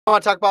I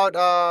want to talk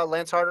about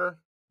Lance Harter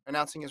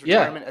announcing his Yeah,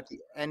 retirement at the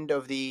end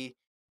of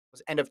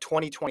end of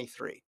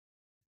 2023.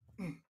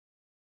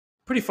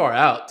 pretty far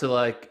out to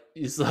like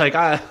he's like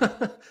I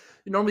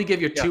you normally give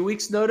your Yeah, 2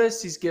 weeks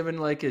notice. He's given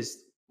like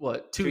his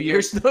what, two 2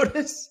 years. years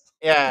notice?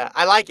 Yeah,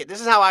 I like it.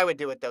 This is how I would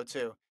do it though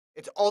too.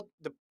 It's all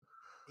the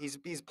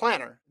he's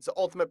planner. It's the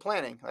ultimate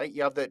planning, right?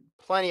 You have the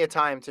plenty of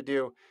time to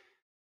do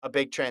a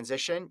big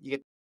transition. You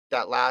get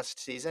that last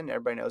season.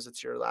 Everybody knows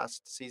it's your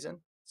last season,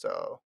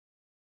 so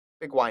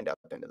big wind up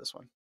into this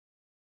one.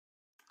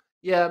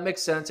 Yeah, it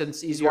makes sense, and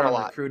it's He's easier won a on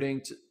lot.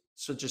 recruiting to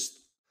so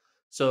just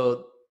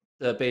so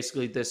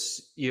basically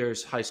this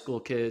year's high school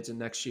kids and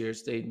next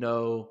year's they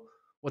know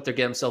what they're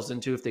getting themselves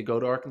into if they go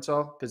to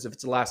Arkansas. Because if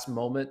it's a last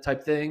moment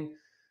type thing,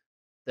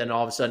 then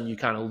all of a sudden you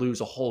kind of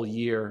lose a whole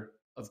year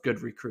of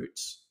good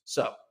recruits.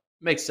 So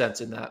makes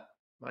sense in that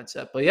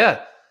mindset. But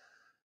yeah,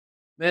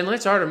 man,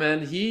 Lance Harder, man,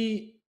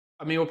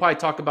 I mean, we'll probably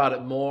talk about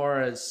it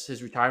more as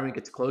his retirement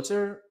gets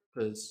closer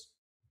because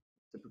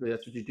typically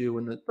that's what you do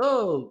when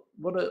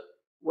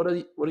what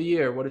a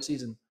year, what a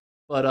season.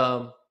 But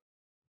A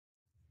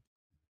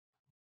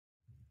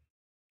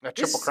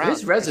triple his crown.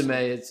 He's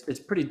resume is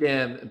pretty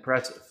damn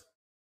impressive.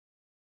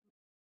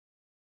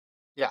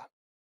 yeah,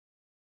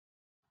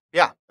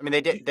 yeah. I mean,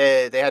 You,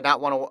 they had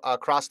not won a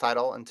cross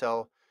title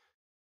until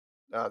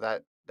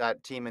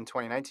that team in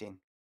 2019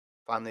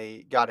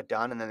 finally got it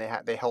done, and then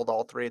they held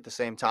all three at the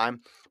same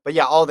time. But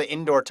yeah, all the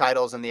indoor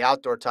titles and the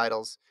outdoor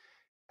titles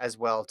as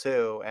well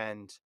too.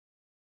 And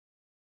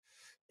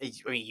I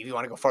mean, if you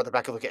want to go farther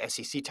back and look at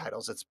SEC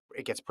titles,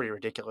 it gets pretty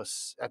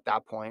ridiculous at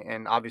that point.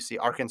 And obviously,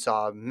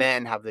 Arkansas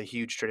men have the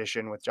huge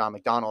tradition with John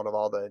McDonald of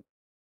all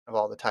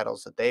the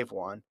titles that they've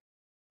won,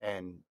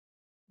 and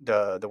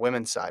the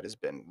women's side has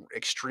been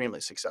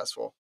extremely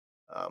successful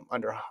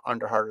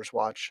under Harder's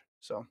watch.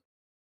 So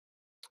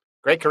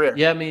great career.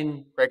 yeah, I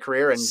mean, Great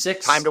career and time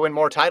six to win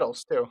more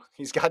titles too.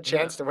 He's got a yeah,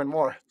 chance to win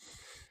more.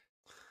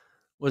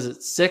 was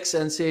it six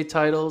NCAA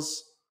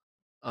titles,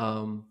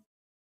 um,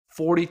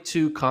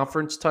 42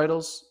 conference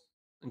titles,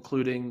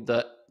 including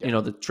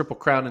Yeah, the Triple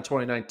Crown in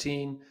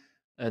 2019,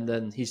 and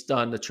then he's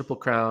done the Triple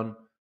Crown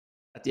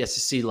at the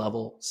SEC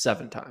level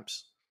 7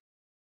 times.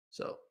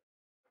 So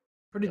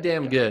pretty yeah,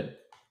 damn yeah. good.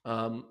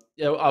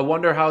 I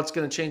wonder how it's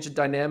going to change the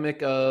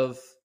dynamic of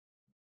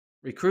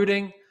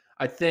recruiting.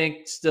 I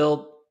think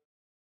still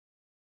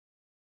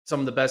some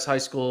of the best high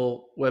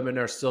school women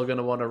are still going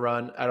to want to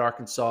run at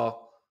Arkansas.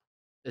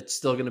 It's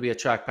still going to be a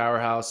track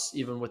powerhouse,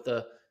 even with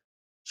the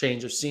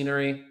change of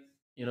scenery.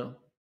 You know,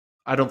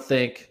 I don't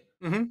think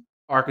Hmm.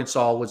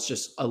 Arkansas was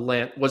just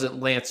wasn't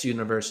Lance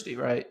University,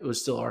 right? It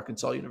was still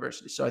Arkansas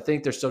University. So I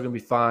think they're still going to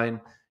be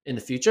fine in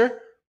the future.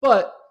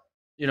 But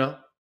you know,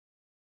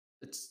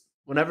 it's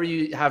whenever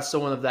you have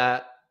someone of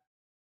that,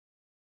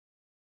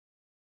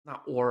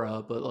 not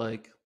aura, but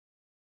like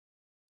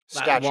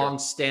that Stature.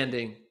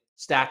 long-standing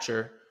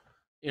stature,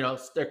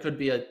 there could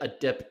be a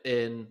dip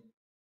in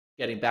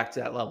getting back to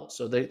that level.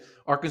 So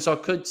Arkansas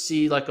could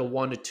see like a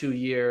 1 to 2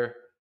 year,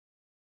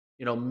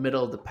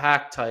 middle of the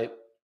pack type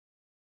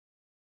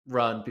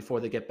run before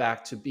they get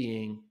back to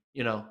being,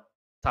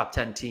 top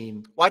 10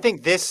 team Well,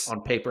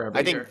 on paper I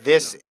every think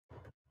year.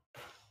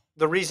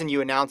 the reason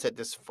you announce it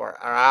this far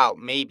out,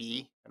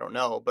 maybe I don't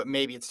know, but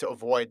maybe it's to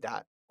avoid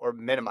that or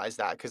minimize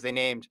that because they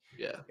named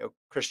Yeah.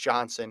 Chris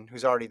Johnson,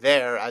 who's already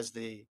there, as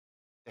the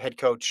head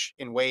coach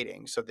in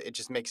waiting. So it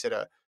just makes it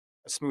a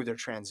smoother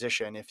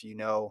transition if you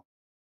know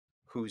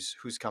who's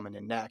coming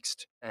in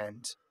next,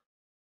 and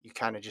you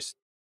kind of just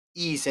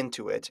ease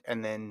into it,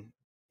 and then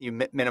you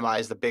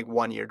minimize the big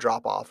 1 year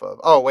drop off of,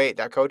 oh wait,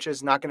 that coach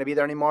is not going to be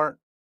there anymore.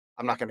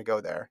 I'm not going to go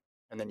there.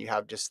 And then you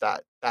have just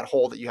that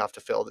hole that you have to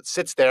fill that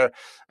sits there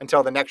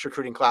until the next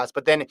recruiting class.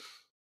 But then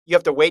you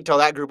have to wait till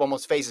that group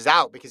almost phases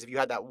out, because if you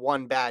had that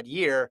one bad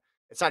year,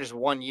 it's not just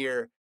 1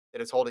 year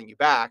that is holding you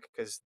back,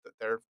 because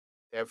they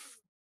have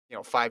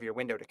 5 year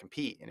window to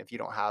compete, and if you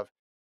don't have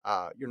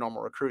your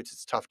normal recruits,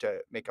 it's tough to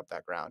make up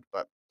that ground.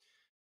 But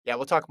yeah,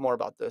 we'll talk more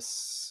about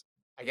this,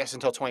 I guess,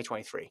 until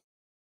 2023.